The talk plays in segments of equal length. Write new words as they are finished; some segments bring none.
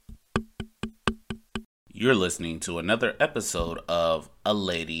You're listening to another episode of A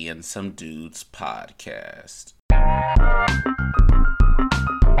Lady and Some Dudes podcast.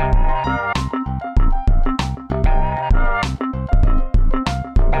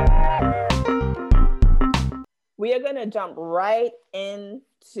 We are going to jump right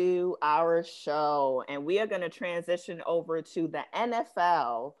into our show, and we are going to transition over to the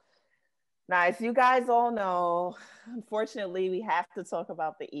NFL. Now, as you guys all know, unfortunately, we have to talk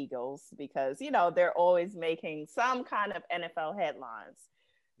about the Eagles because, they're always making some kind of NFL headlines.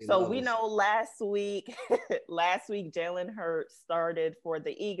 So we know last week, Jalen Hurts started for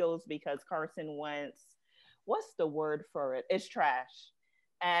the Eagles because Carson Wentz, what's the word for it? It's trash.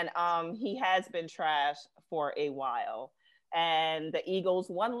 And he has been trash for a while. And the Eagles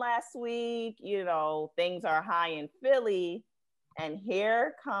won last week. Things are high in Philly. And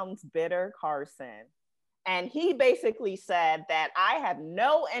here comes bitter Carson. And he basically said that I have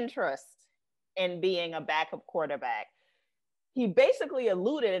no interest in being a backup quarterback. He basically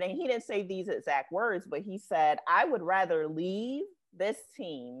alluded, and he didn't say these exact words, but he said, I would rather leave this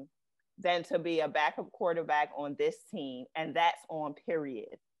team than to be a backup quarterback on this team. And that's on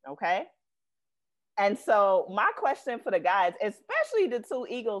period. Okay. And so my question for the guys, especially the two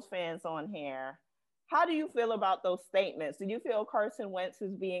Eagles fans on here, how do you feel about those statements? Do you feel Carson Wentz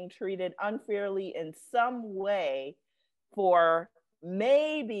is being treated unfairly in some way for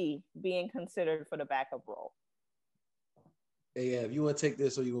maybe being considered for the backup role? Hey, if you want to take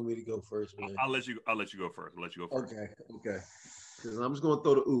this, or you want me to go first, man? I'll let you go first. Okay. Because I'm just gonna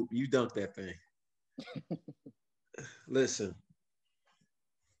throw the oop. You dunk that thing. Listen,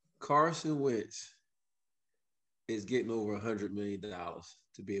 Carson Wentz is getting over $100 million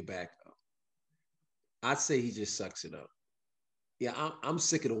to be a backup. I'd say he just sucks it up. Yeah, I'm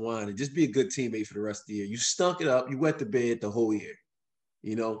sick of the whining. Just be a good teammate for the rest of the year. You stunk it up. You wet the bed the whole year.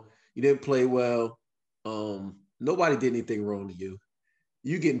 You didn't play well. Nobody did anything wrong to you.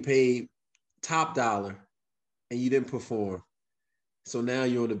 You getting paid top dollar, and you didn't perform. So now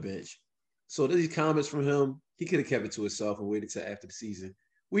you're on the bench. So these comments from him, he could have kept it to himself and waited till after the season.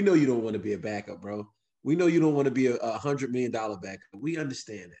 We know you don't want to be a backup, bro. We know you don't want to be a $100 million backup. We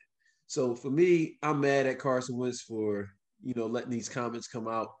understand that. So for me, I'm mad at Carson Wentz for, letting these comments come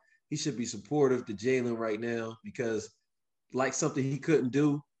out. He should be supportive to Jalen right now because like something he couldn't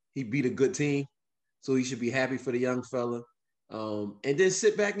do, he beat a good team. So he should be happy for the young fella. And then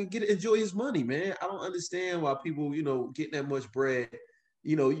sit back and enjoy his money, man. I don't understand why people, getting that much bread.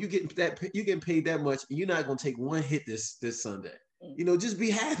 You getting paid that much, and you're not gonna take one hit this Sunday. Just be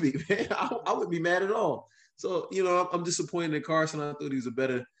happy, man. I wouldn't be mad at all. So, I'm disappointed in Carson. I thought he was a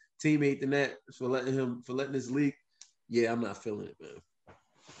better teammate than that for letting this leak. Yeah, I'm not feeling it, man.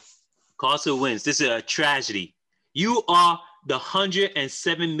 Carson Wentz, this is a tragedy. You are the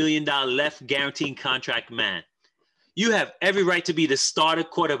 $107 million left guaranteed contract man. You have every right to be the starter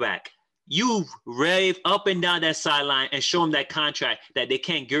quarterback. You rave up and down that sideline and show them that contract that they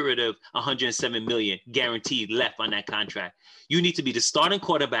can't get rid of $107 million guaranteed left on that contract. You need to be the starting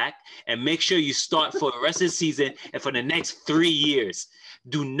quarterback and make sure you start for the rest of the season and for the next 3 years.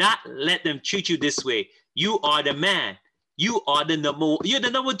 Do not let them treat you this way. You are the man. You're the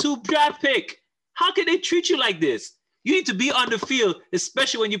number 2 draft pick. How can they treat you like this? You need to be on the field,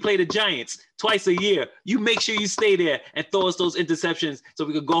 especially when you play the Giants twice a year. You make sure you stay there and throw us those interceptions so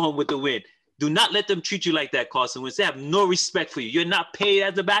we can go home with the win. Do not let them treat you like that, Carson Wentz. They have no respect for you. You're not paid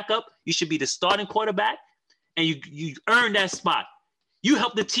as a backup. You should be the starting quarterback, and you earn that spot. You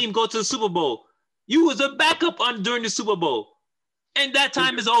helped the team go to the Super Bowl. You was a backup during the Super Bowl, and that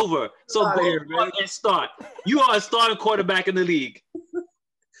time is over. So go out and start. You are a starting quarterback in the league.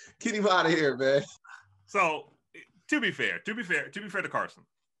 Get him out of here, man. So, to be fair to Carson,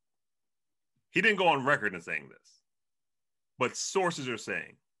 he didn't go on record in saying this, but sources are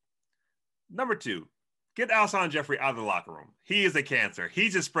saying. Number 2, get Alshon Jeffrey out of the locker room. He is a cancer.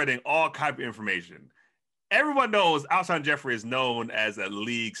 He's just spreading all kinds of information. Everyone knows Alshon Jeffrey is known as a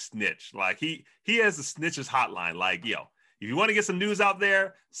league snitch. Like he has a snitches hotline. Like, if you want to get some news out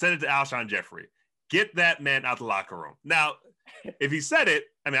there, send it to Alshon Jeffrey. Get that man out the locker room. Now, if he said it,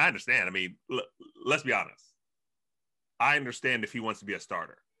 I understand. Let's be honest. I understand if he wants to be a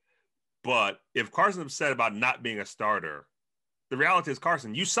starter. But if Carson's upset about not being a starter, the reality is,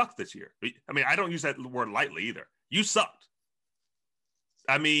 Carson, you sucked this year. I don't use that word lightly either. You sucked.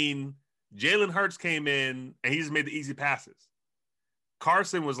 Jalen Hurts came in and he just made the easy passes.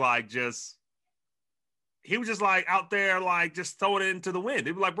 Carson was just out there, just throwing it into the wind.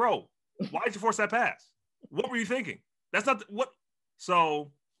 They'd be like, bro, why did you force that pass? What were you thinking? That's not what.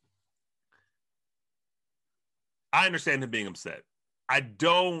 So I understand him being upset. I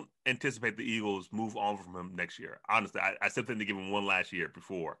don't anticipate the Eagles move on from him next year. Honestly, I still think they give him one last year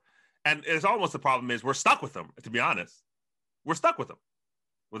before. And it's almost the problem is we're stuck with him, to be honest. We're stuck with him.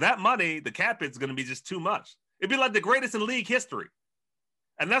 With that money, the cap hit's going to be just too much. It'd be like the greatest in league history.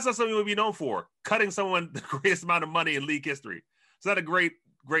 And that's not something we'll be known for, cutting someone the greatest amount of money in league history. It's not a great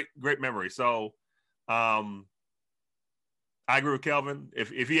memory. So I agree with Kelvin.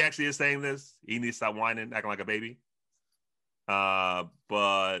 If he actually is saying this, he needs to stop whining, acting like a baby.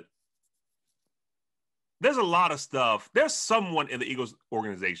 But there's a lot of stuff. There's someone in the Eagles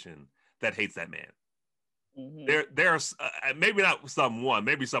organization that hates that man. Mm-hmm. There's maybe not someone,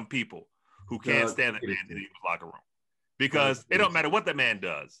 maybe some people who can't stand that man in the Eagles locker room because it don't matter what that man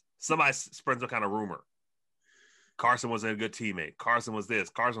does. Somebody spreads some kind of rumor. Carson wasn't a good teammate. Carson was this.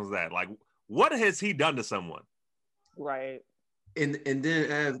 Carson was that. Like, what has he done to someone? Right. And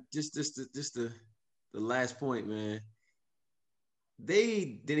then just the last point, man.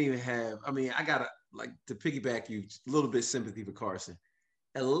 They didn't even have. I mean, I gotta to piggyback you a little bit sympathy for Carson.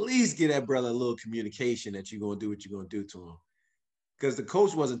 At least give that brother a little communication that you're gonna do what you're gonna do to him, because the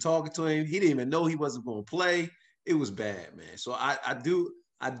coach wasn't talking to him. He didn't even know he wasn't gonna play. It was bad, man. So I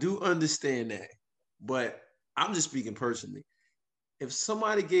do understand that, but I'm just speaking personally. If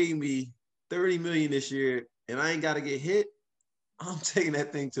somebody gave me $30 million this year and I ain't got to get hit, I'm taking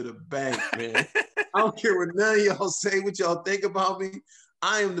that thing to the bank, man. I don't care what none of y'all say, what y'all think about me.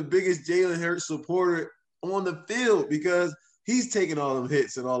 I am the biggest Jalen Hurts supporter on the field because he's taking all them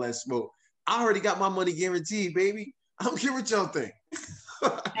hits and all that smoke. I already got my money guaranteed, baby. I don't care what y'all think.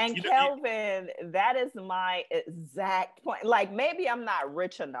 And Kelvin, that is my exact point. Like, maybe I'm not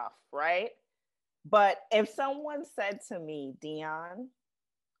rich enough, right? But if someone said to me, Dion,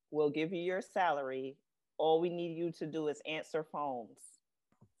 we'll give you your salary. All we need you to do is answer phones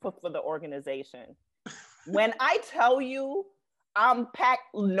for the organization. When I tell you I'm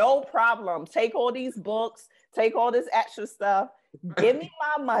packed, no problem. Take all these books, take all this extra stuff, give me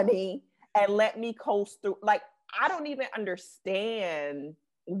my money and let me coast through. Like, I don't even understand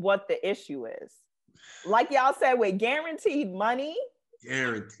what the issue is. Like y'all said, with guaranteed money,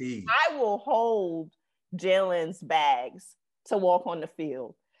 guaranteed, I will hold Jalen's bags to walk on the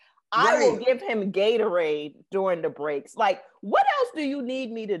field. I will give him Gatorade during the breaks. Like, what else do you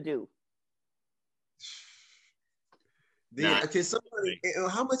need me to do? Okay, somebody,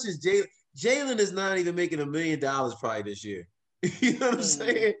 how much is Jalen? Jalen is not even making $1 million probably this year. You know what I'm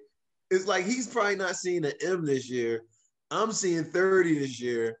saying? It's like he's probably not seeing an M this year. I'm seeing 30 this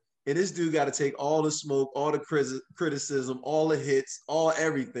year. And this dude got to take all the smoke, all the criticism, all the hits, all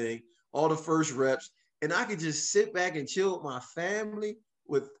everything, all the first reps. And I could just sit back and chill with my family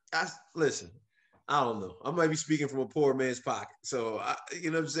listen, I don't know. I might be speaking from a poor man's pocket. So, you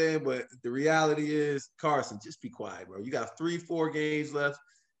know what I'm saying? But the reality is, Carson, just be quiet, bro. You got 3-4 games left.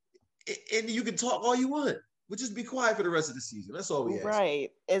 And you can talk all you want. But just be quiet for the rest of the season. That's all we ask.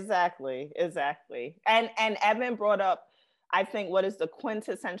 Right. Exactly. And Evan brought up, I think, what is the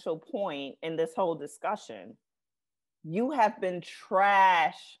quintessential point in this whole discussion. You have been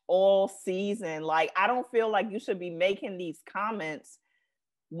trash all season. Like, I don't feel like you should be making these comments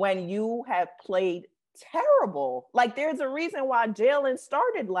when you have played terrible. Like, there's a reason why Jalen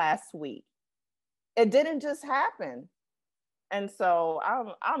started last week. It didn't just happen. And so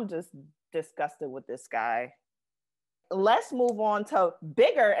I'm just disgusted with this guy. Let's move on to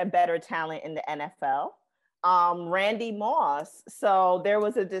bigger and better talent in the NFL. Randy Moss. So there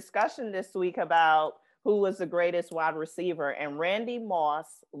was a discussion this week about who was the greatest wide receiver, and Randy Moss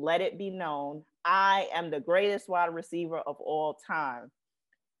let it be known, I am the greatest wide receiver of all time.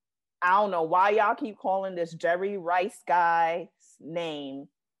 I don't know why y'all keep calling this Jerry Rice guy's name.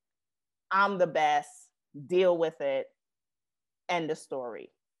 I'm the best. Deal with it. End of story.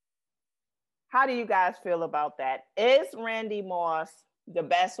 How do you guys feel about that? Is Randy Moss the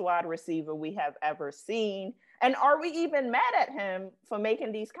best wide receiver we have ever seen? And are we even mad at him for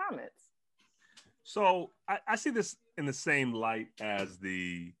making these comments? So I see this in the same light as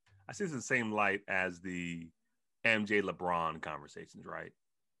the MJ LeBron conversations, right?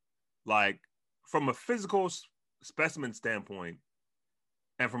 Like, from a physical specimen standpoint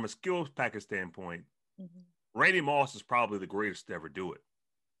and from a skills package standpoint, Randy Moss is probably the greatest to ever do it.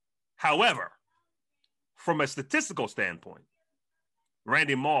 However, from a statistical standpoint,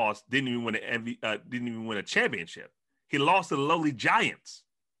 Randy Moss didn't even win a championship. He lost to the lowly Giants.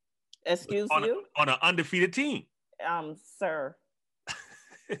 Excuse you? On an undefeated team. Sir.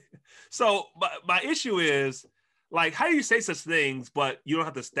 So my issue is, like, how do you say such things, but you don't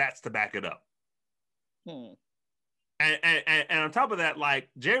have the stats to back it up? And on top of that, like,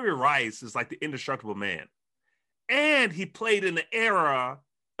 Jerry Rice is like the indestructible man. And he played in the era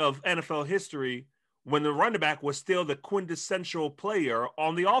of NFL history when the running back was still the quintessential player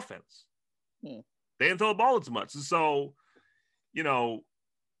on the offense. They didn't throw the ball as much. So,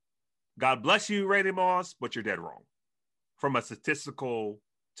 God bless you, Randy Moss, but you're dead wrong from a statistical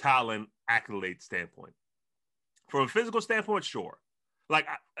talent accolade standpoint. From a physical standpoint, sure.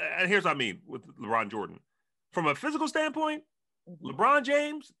 And here's what I mean with LeBron Jordan. From a physical standpoint, LeBron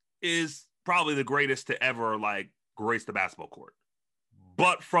James is probably the greatest to ever grace the basketball court.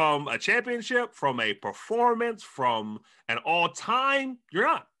 But from a championship, from a performance, from an all-time, you're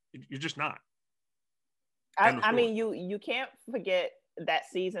not. You're just not. I mean, you can't forget that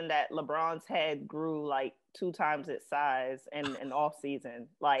season that LeBron's head grew 2 times its size in off season.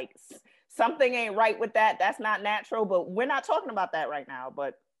 Something ain't right with that. That's not natural, but we're not talking about that right now.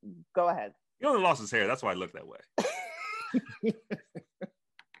 But go ahead. He only lost his hair. That's why I look that way.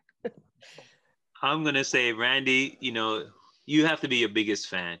 I'm going to say, Randy, you have to be your biggest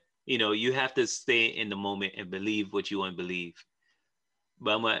fan. You have to stay in the moment and believe what you want to believe.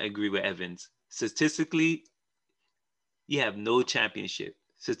 But I'm going to agree with Evans. Statistically, you have no championship.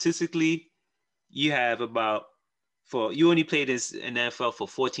 Statistically, you have you only played in NFL for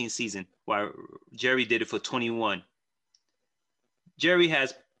 14 seasons, while Jerry did it for 21. Jerry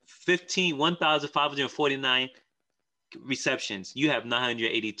has 1,549 receptions. You have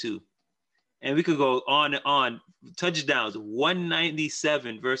 982. And we could go on and on. Touchdowns,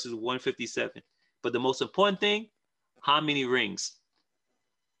 197 versus 157. But the most important thing, how many rings?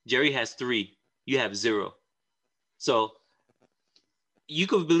 Jerry has 3. You have 0. So you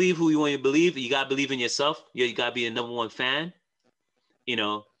can believe who you want to believe. You got to believe in yourself. You got to be a number one fan. And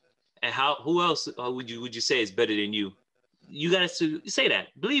who else would you say is better than you? You got to say that.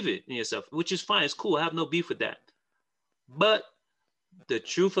 Believe it in yourself, which is fine. It's cool. I have no beef with that. But the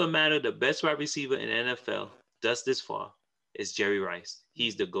truth of the matter, the best wide receiver in the NFL thus this far is Jerry Rice.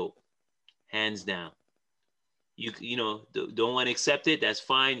 He's the GOAT, hands down. You don't want to accept it. That's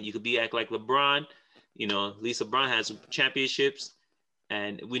fine. You could act like LeBron. At least LeBron has championships,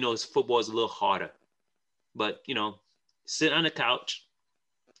 and we know his football is a little harder. But sit on the couch,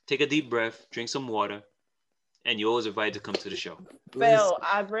 take a deep breath, drink some water, and you're always invited to come to the show. Phil,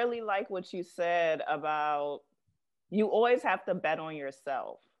 I really like what you said about you always have to bet on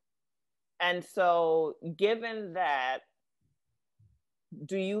yourself. And so given that,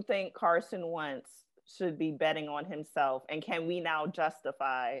 do you think Carson Wentz should be betting on himself? And can we now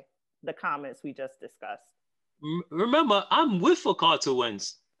justify the comments we just discussed? Remember, I'm with Carson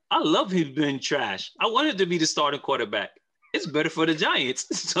Wentz. I love him being trash. I want him to be the starting quarterback. It's better for the Giants.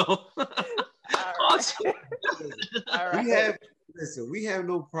 So, All right. All right. We have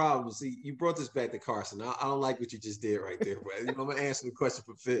no problem. See, you brought this back to Carson. I don't like what you just did right there, but I'm gonna answer the question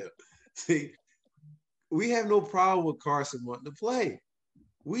for Phil. See, we have no problem with Carson wanting to play.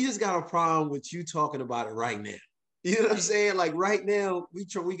 We just got a problem with you talking about it right now. You know what I'm saying? Right now,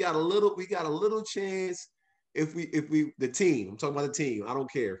 we got a little chance if the team. I'm talking about the team. I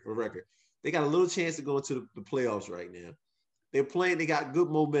don't care for the record. They got a little chance to go into the playoffs right now. They're playing. They got good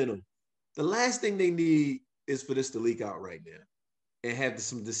momentum. The last thing they need is for this to leak out right now and have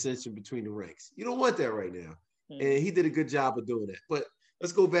some dissension between the ranks. You don't want that right now. And he did a good job of doing that. But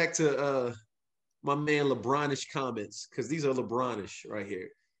let's go back to my man LeBronish comments, because these are LeBronish right here.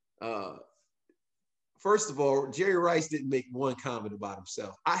 First of all, Jerry Rice didn't make one comment about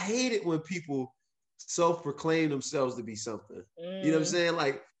himself. I hate it when people self-proclaim themselves to be something. You know what I'm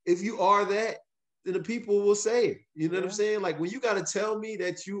saying? If you are that, then the people will say it. You know what I'm saying? When you got to tell me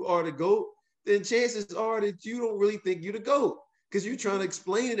that you are the GOAT, then chances are that you don't really think you're the GOAT, because you're trying to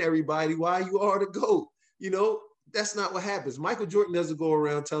explain to everybody why you are the GOAT. That's not what happens. Michael Jordan doesn't go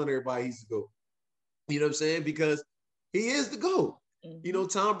around telling everybody he's the GOAT. You know what I'm saying? Because he is the GOAT.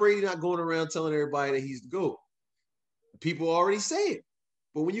 Tom Brady not going around telling everybody that he's the GOAT. People already say it.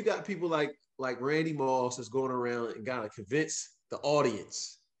 But when you got people like Randy Moss that's going around and got to convince the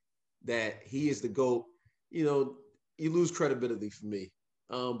audience that he is the GOAT, you lose credibility for me.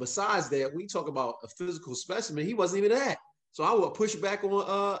 Besides that, when you talk about a physical specimen, he wasn't even that. So I would push back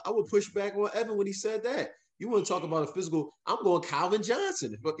on Evan when he said that. You want to talk about a physical? I'm going Calvin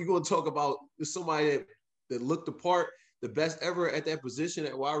Johnson. But you're going to talk about somebody that looked the part, the best ever at that position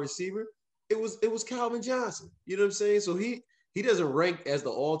at wide receiver. It was Calvin Johnson. You know what I'm saying? So he doesn't rank as the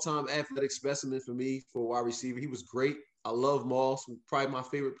all-time athletic specimen for me for a wide receiver. He was great. I love Moss, probably my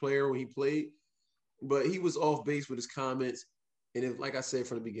favorite player when he played. But he was off base with his comments. And if, like I said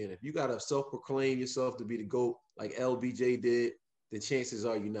from the beginning, if you got to self-proclaim yourself to be the GOAT like LBJ did, then chances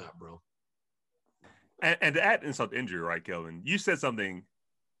are you're not, bro. And to add insult to injury, right, Kelvin? You said something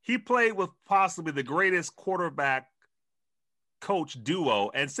He played with possibly the greatest quarterback coach duo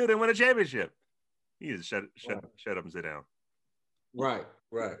and still didn't win a championship. He needs to shut up and sit down. Right.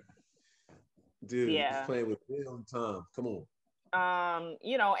 Dude, he's Yeah. playing with Bill and Tom. Come on.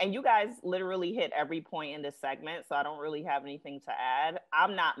 And you guys literally hit every point in this segment, so I don't really have anything to add.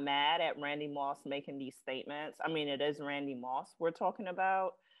 I'm not mad at Randy Moss making these statements. I mean, it is Randy Moss we're talking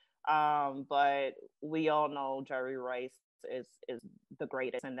about, but we all know Jerry Rice is the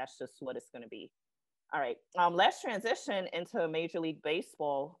greatest, and that's just what it's going to be. All right, let's transition into Major League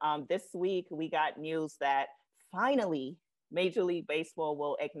Baseball. This week we got news that finally Major League Baseball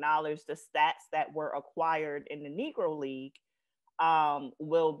will acknowledge the stats that were acquired in the Negro League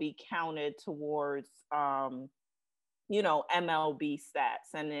will be counted towards, MLB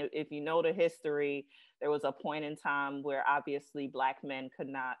stats. And if you know the history, there was a point in time where obviously Black men could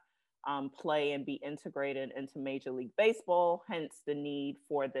not play and be integrated into Major League Baseball, hence the need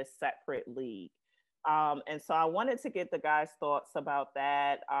for this separate league. And so I wanted to get the guys' thoughts about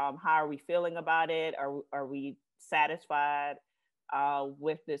that. How are we feeling about it? Are we satisfied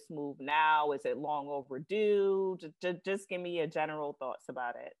with this move now? Is it long overdue? Just give me your general thoughts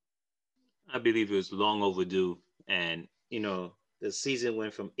about it. I believe it was long overdue. And, the season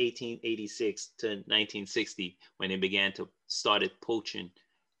went from 1886 to 1960 when they began to started poaching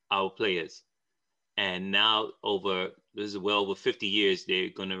our players. And now this is well over 50 years, they're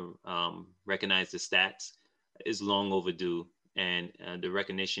going to recognize the stats. Is long overdue. And the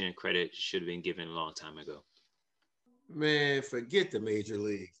recognition and credit should have been given a long time ago. Man, forget the Major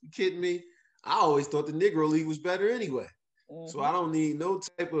League. You kidding me? I always thought the Negro League was better anyway. Mm-hmm. So I don't need no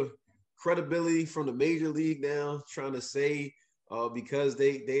type of credibility from the Major League now trying to say because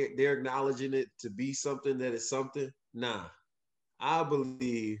they're acknowledging it to be something that is something. Nah. I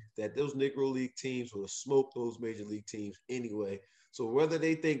believe that those Negro League teams will smoke those Major League teams anyway. So whether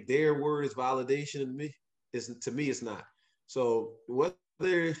they think their word is validation to me, it's not. So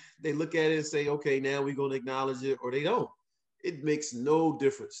whether they look at it and say, okay, now we're going to acknowledge it, or they don't, it makes no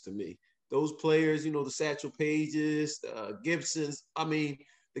difference to me. Those players, the Satchel Pages, Gibsons, the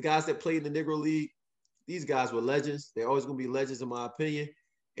guys that played in the Negro League, these guys were legends. They're always going to be legends in my opinion.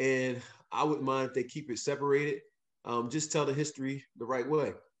 And I wouldn't mind if they keep it separated. Just tell the history the right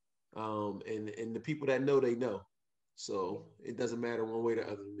way. And the people that know, they know. So it doesn't matter one way or the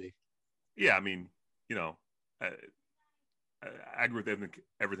other to me. Yeah, I agree with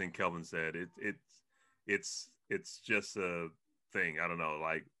everything Kelvin said. It's just a thing. I don't know.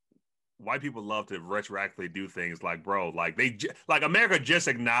 Like, white people love to retroactively do things like, bro, like America just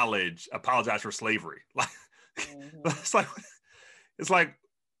apologized for slavery. Like, it's like,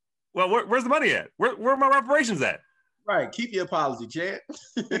 well, where's the money at? Where are my reparations at? Right. Keep your apology, Chad.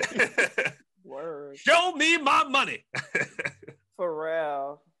 Word. Show me my money. For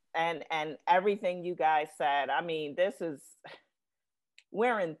real. And everything you guys said,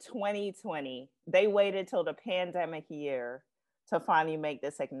 we're in 2020. They waited till the pandemic year to finally make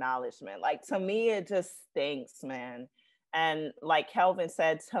this acknowledgement. Like, to me, it just stinks, man. And like Kelvin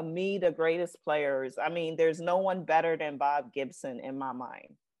said, to me, the greatest players, there's no one better than Bob Gibson in my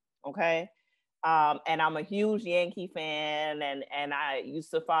mind. Okay. And I'm a huge Yankee fan, and I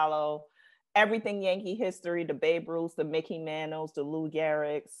used to follow everything Yankee history, the Babe Ruths, the Mickey Mantles, the Lou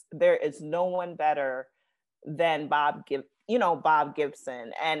Gehrig's. There is no one better than Bob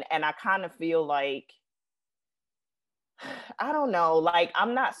Gibson. And I kind of feel like, I don't know, like,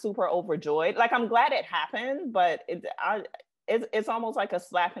 I'm not super overjoyed. Like, I'm glad it happened, but it's almost like a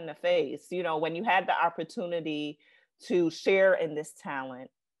slap in the face, when you had the opportunity to share in this talent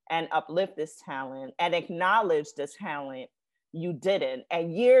and uplift this talent and acknowledge this talent, you didn't.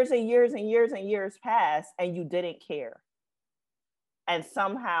 And years and years and years and years passed, and you didn't care. And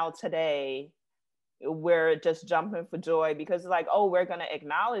somehow today, we're just jumping for joy because it's like, oh, we're going to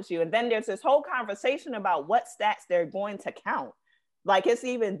acknowledge you. And then there's this whole conversation about what stats they're going to count. Like, it's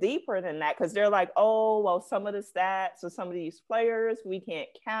even deeper than that, because they're like, oh, well, some of the stats of some of these players we can't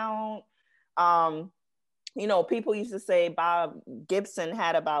count. People used to say Bob Gibson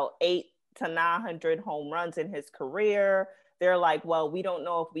had about 800 to 900 home runs in his career. They're like, well, we don't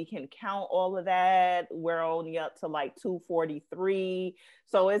know if we can count all of that. We're only up to like 243.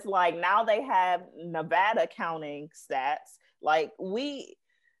 So it's like, now they have Nevada counting stats. Like, we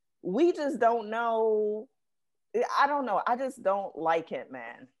just don't know. I don't know. I just don't like it,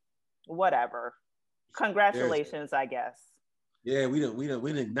 man. Whatever. Congratulations, I guess. Yeah, we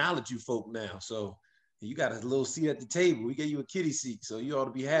didn't acknowledge you folk now. So you got a little seat at the table. We gave you a kiddie seat, so you ought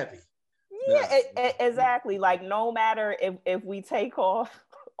to be happy. Yeah, exactly. Like, no matter if we take off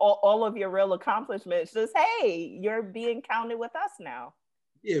all of your real accomplishments, just, hey, you're being counted with us now.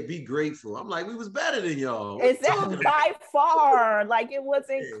 Yeah, be grateful. I'm like, we was better than y'all. What It's you talking about? by far, like it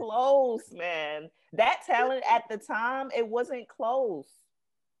wasn't Yeah. close, man. That talent at the time, it wasn't close.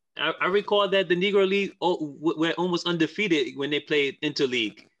 I recall that the Negro League were almost undefeated when they played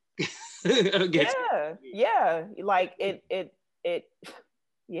interleague against. Yeah. Like it,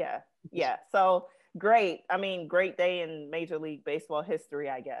 yeah, yeah. So great. I mean, great day in Major League Baseball history,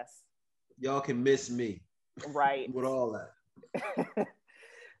 I guess. Y'all can miss me Right. with all that.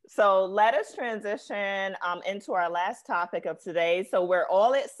 So let us transition into our last topic of today. So we're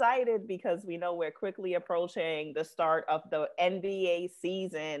all excited because we know we're quickly approaching the start of the NBA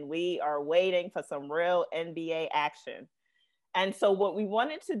season. We are waiting for some real NBA action. And so what we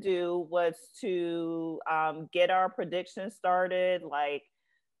wanted to do was to get our predictions started, like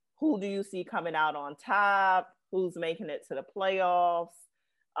who do you see coming out on top, who's making it to the playoffs,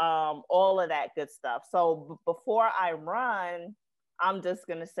 all of that good stuff. So before I run, I'm just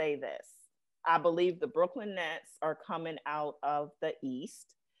going to say this. I believe the Brooklyn Nets are coming out of the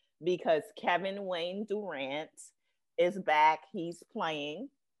East because Kevin Wayne Durant is back. He's playing.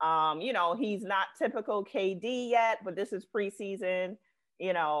 He's not typical KD yet, but this is preseason.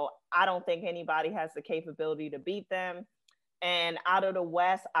 I don't think anybody has the capability to beat them. And out of the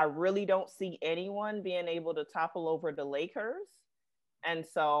West, I really don't see anyone being able to topple over the Lakers. And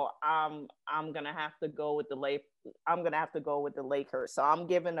so I'm gonna have to go with the Lakers. So I'm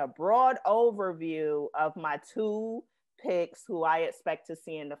giving a broad overview of my two picks who I expect to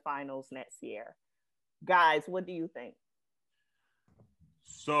see in the finals next year. Guys, what do you think?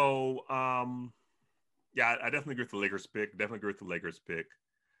 So, yeah, I definitely agree with the Lakers pick.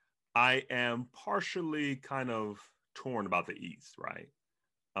 I am partially kind of torn about the East, right?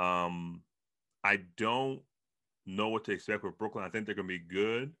 I don't know what to expect with Brooklyn. I think they're going to be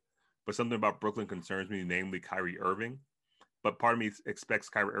good, but something about Brooklyn concerns me, namely Kyrie Irving. But part of me expects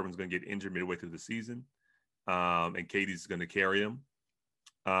Kyrie Irving's going to get injured midway through the season, and KD's going to carry him.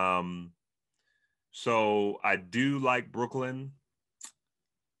 So I do like Brooklyn.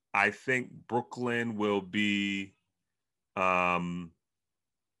 I think Brooklyn will be a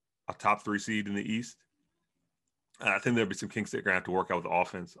top 3 seed in the East. I think there'll be some kinks that are going to have to work out with the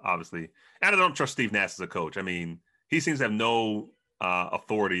offense, obviously. And I don't trust Steve Nash as a coach. I mean, he seems to have no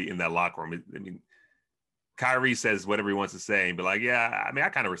authority in that locker room. I mean, Kyrie says whatever he wants to say, but like, yeah, I mean, I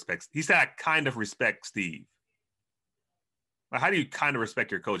kind of respect. He said I kind of respect Steve. Like, how do you kind of respect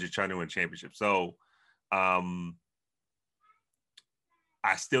your coach? You're trying to win a championship. So,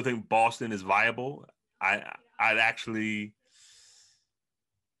 I still think Boston is viable. I'm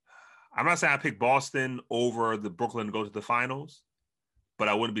not saying I pick Boston over the Brooklyn to go to the finals, but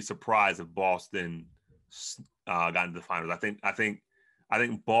I wouldn't be surprised if Boston got into the finals. I think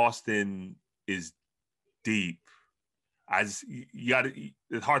Boston is deep. The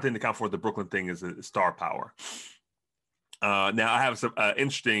hard thing to count for the Brooklyn thing is the star power. Now I have some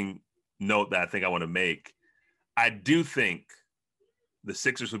interesting note that I think I want to make. I do think the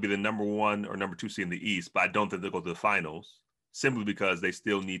Sixers will be the number 1 or number 2 seed in the East, but I don't think they'll go to the finals simply because they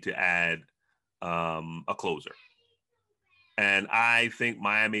still need to add a closer. And I think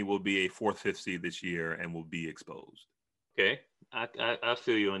Miami will be a 4th, 5th seed this year and will be exposed. Okay, I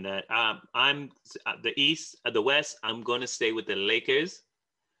feel you on that. I'm the West. I'm going to stay with the Lakers,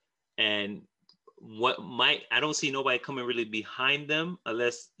 and I don't see nobody coming really behind them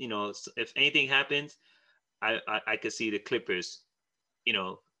unless if anything happens, I could see the Clippers,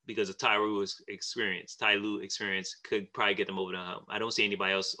 because of Ty Lue's experience. Ty Lue experience could probably get them over the hump. I don't see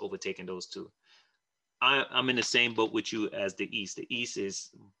anybody else overtaking those two. I'm in the same boat with you as the East. The East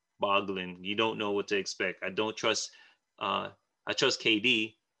is boggling. You don't know what to expect. I don't trust. I trust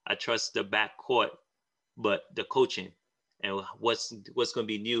KD. I trust the backcourt, but the coaching and what's going to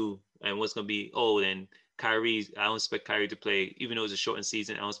be new and what's going to be old. And Kyrie, I don't expect Kyrie to play, even though it's a shortened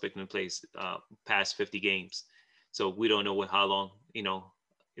season. I don't expect him to play past 50 games. So we don't know how long.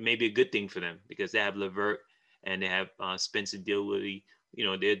 It may be a good thing for them because they have LeVert and they have Spencer Dinwiddie.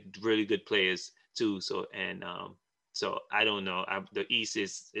 They're really good players too. So so I don't know. The East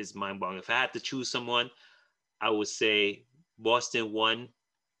is mind-boggling. If I had to choose someone, I would say Boston 1,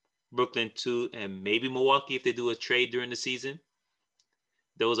 Brooklyn 2, and maybe Milwaukee if they do a trade during the season.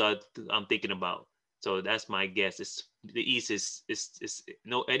 Those are I'm thinking about. So that's my guess. The East is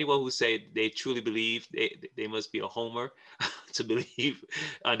anyone who say they truly believe they must be a homer to believe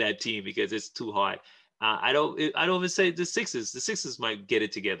on that team because it's too hard. I don't even say the Sixers. The Sixers might get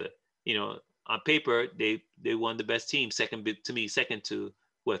it together. On paper they won the best team. Second to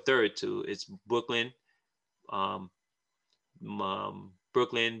third to it's Brooklyn,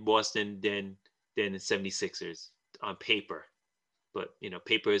 Brooklyn, Boston, then the 76ers on paper. But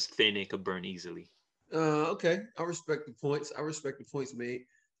paper is thin and could burn easily. Okay, I respect the points. I respect the points made.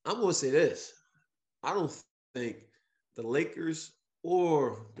 I'm going to say this. I don't think the Lakers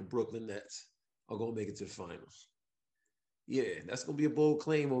or the Brooklyn Nets are going to make it to the finals. Yeah, that's going to be a bold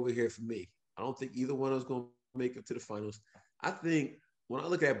claim over here for me. I don't think either one of us going to make it to the finals. I think when I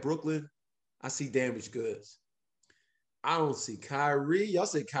look at Brooklyn, I see damaged goods. I don't see Kyrie. Y'all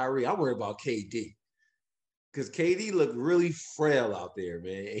say Kyrie. I'm worried about KD because KD looked really frail out there,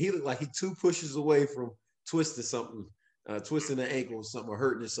 man. And he looked like he 2 pushes away from twisting something, twisting the ankle or something, or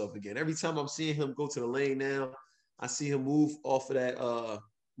hurting himself again. Every time I'm seeing him go to the lane now, I see him move off of that,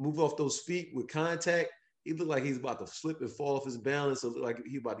 move off those feet with contact. He looked like he's about to slip and fall off his balance. It looked like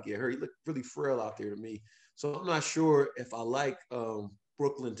he's about to get hurt. He looked really frail out there to me. So I'm not sure if I like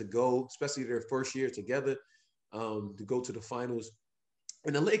Brooklyn to go, especially their first year together, to go to the finals.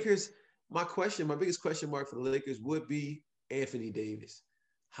 And the Lakers, my biggest question mark for the Lakers would be Anthony Davis.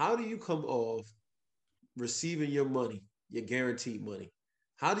 How do you come off receiving your money, your guaranteed money?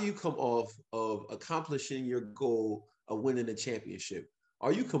 How do you come off of accomplishing your goal of winning a championship?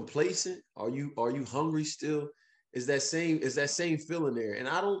 Are you complacent? Are you hungry still? Is that same feeling there? And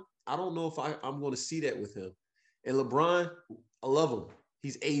I don't know if I'm going to see that with him. And LeBron, I love him.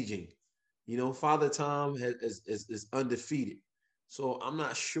 He's aging. Father Time is undefeated. So I'm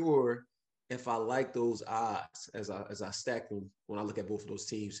not sure if I like those odds as I stack them when I look at both of those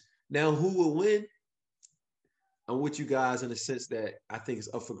teams. Now, who will win? I'm with you guys in the sense that I think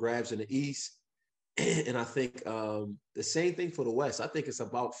it's up for grabs in the East. And I think the same thing for the West. I think it's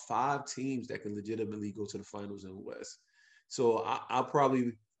about 5 teams that can legitimately go to the finals in the West. So I'll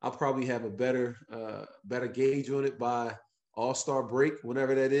probably have a better gauge on it by All-Star break,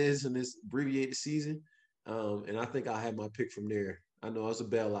 whenever that is in this abbreviated season. And I think I'll have my pick from there. I know I was a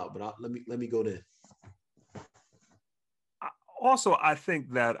bailout, but let me go there. Also, I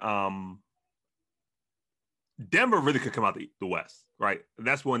think that Denver really could come out the West, right? And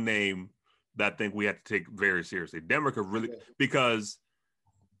that's one name that I think we have to take very seriously. Denver could really, because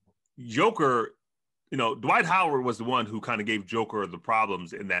Joker, Dwight Howard was the one who kind of gave Joker the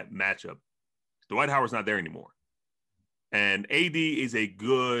problems in that matchup. Dwight Howard's not there anymore. And AD is a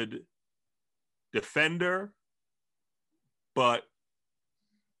good defender, but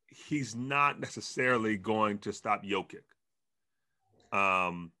he's not necessarily going to stop Jokic.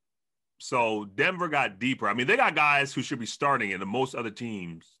 So Denver got deeper. I mean, they got guys who should be starting, and most other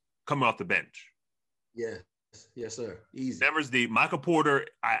teams coming off the bench. Yes, sir. Easy. Denver's deep. Michael Porter,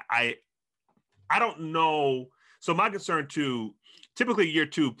 I don't know. So my concern too, typically year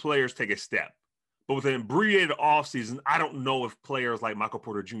 2 players take a step. But with an abbreviated offseason, I don't know if players like Michael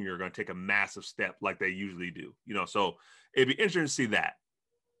Porter Jr. are going to take a massive step like they usually do. So it'd be interesting to see that.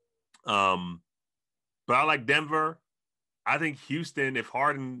 But I like Denver. I think Houston, if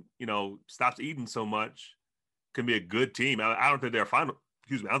Harden, stops eating so much, can be a good team. I don't think they're a final.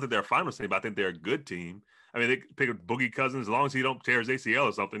 Excuse me. I don't think they're a finals team, but I think they're a good team. I mean, they pick up Boogie Cousins as long as he don't tear his ACL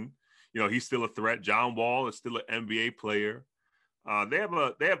or something. He's still a threat. John Wall is still an NBA player. They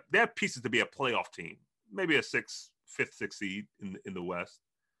have pieces to be a playoff team, maybe a 5th, 6th seed in the West.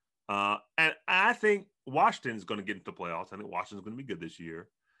 And I think Washington's going to get into the playoffs. I think Washington's going to be good this year.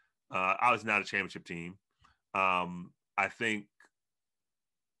 Obviously not a championship team. I think.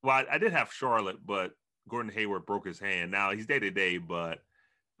 Well, I did have Charlotte, but Gordon Hayward broke his hand. Now he's day to day, but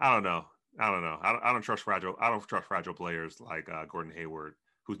I don't know. I don't trust fragile. I don't trust fragile players like Gordon Hayward,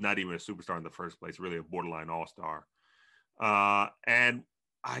 who's not even a superstar in the first place, really a borderline all-star. And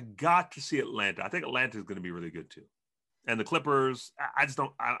I got to see Atlanta. I think Atlanta is going to be really good too. And the Clippers, I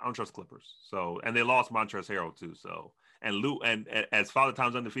don't trust Clippers. So, and they lost Montrezl Harrell too. So, and Lou, and as Father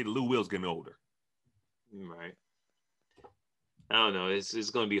Time's undefeated, Lou Will's getting older. Right. I don't know. It's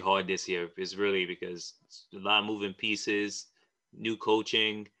going to be hard this year. It's really because it's a lot of moving pieces, new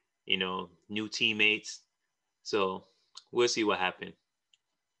coaching, new teammates. So we'll see what happens.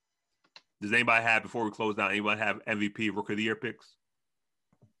 Does anybody have, before we close down, anybody have MVP Rookie of the Year picks?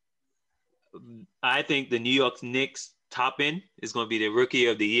 I think the New York Knicks top end is going to be the Rookie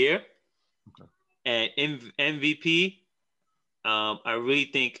of the Year. Okay. And MVP, I really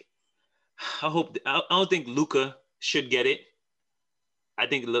think, I don't think Luka should get it. I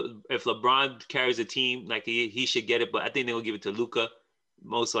think if LeBron carries a team, like he should get it, but I think they'll give it to Luka,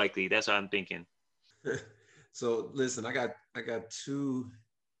 most likely. That's what I'm thinking. So listen, I got 2.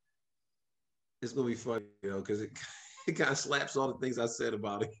 It's gonna be funny, because it kind of slaps all the things I said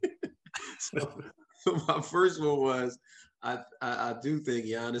about it. so my first one was I do think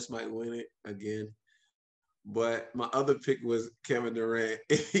Giannis might win it again, but my other pick was Kevin Durant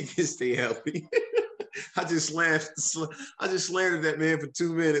if he can stay healthy. I just slandered that man for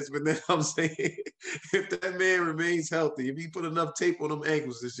 2 minutes. But then I'm saying, if that man remains healthy, if he put enough tape on them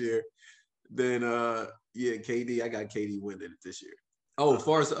ankles this year, then yeah, KD. I got KD winning it this year. Oh, as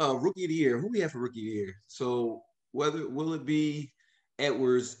far as rookie of the year, who we have for rookie of the year? So will it be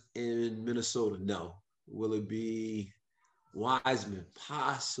Edwards in Minnesota? No. Will it be Wiseman?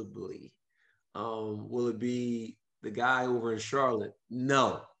 Possibly. Will it be the guy over in Charlotte?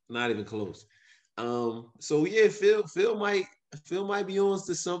 No, not even close. So yeah, Phil might be on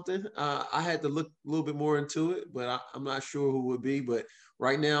to something. I had to look a little bit more into it, but I'm not sure who it would be. But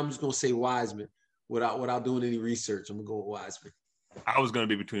right now, I'm just gonna say Wiseman without doing any research. I'm gonna go with Wiseman. I was going to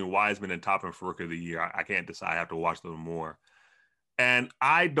be between Wiseman and Toppin for Rookie of the Year. I can't decide. I have to watch them more. And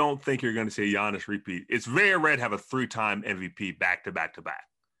I don't think you're going to see Giannis repeat. It's very rare to have a 3-time MVP back to back to back.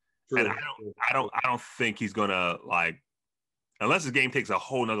 And I don't think he's going to, like, unless his game takes a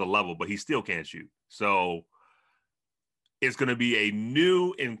whole nother level, but he still can't shoot. So it's going to be a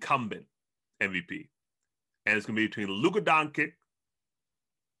new incumbent MVP. And it's going to be between Luka Doncic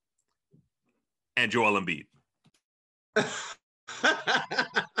and Joel Embiid.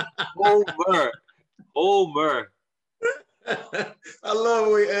 Over. I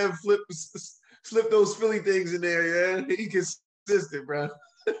love when Ev slip those Philly things in there, yeah. He consistent, bro.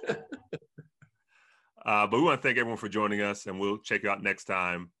 But we want to thank everyone for joining us, and we'll check you out next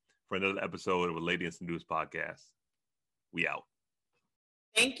time for another episode of a Lady and Some Dudes podcast. We out.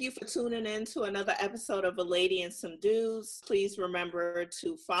 Thank you for tuning in to another episode of A Lady and Some Dudes. Please remember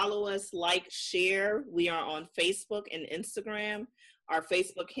to follow us, like, share. We are on Facebook and Instagram. Our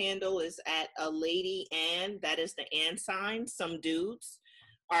Facebook handle is at A Lady and, that is the and sign, Some Dudes.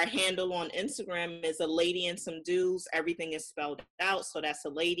 Our handle on Instagram is A Lady and Some Dudes. Everything is spelled out, so that's A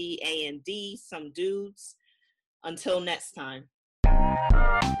Lady, A and D, Some Dudes. Until next time.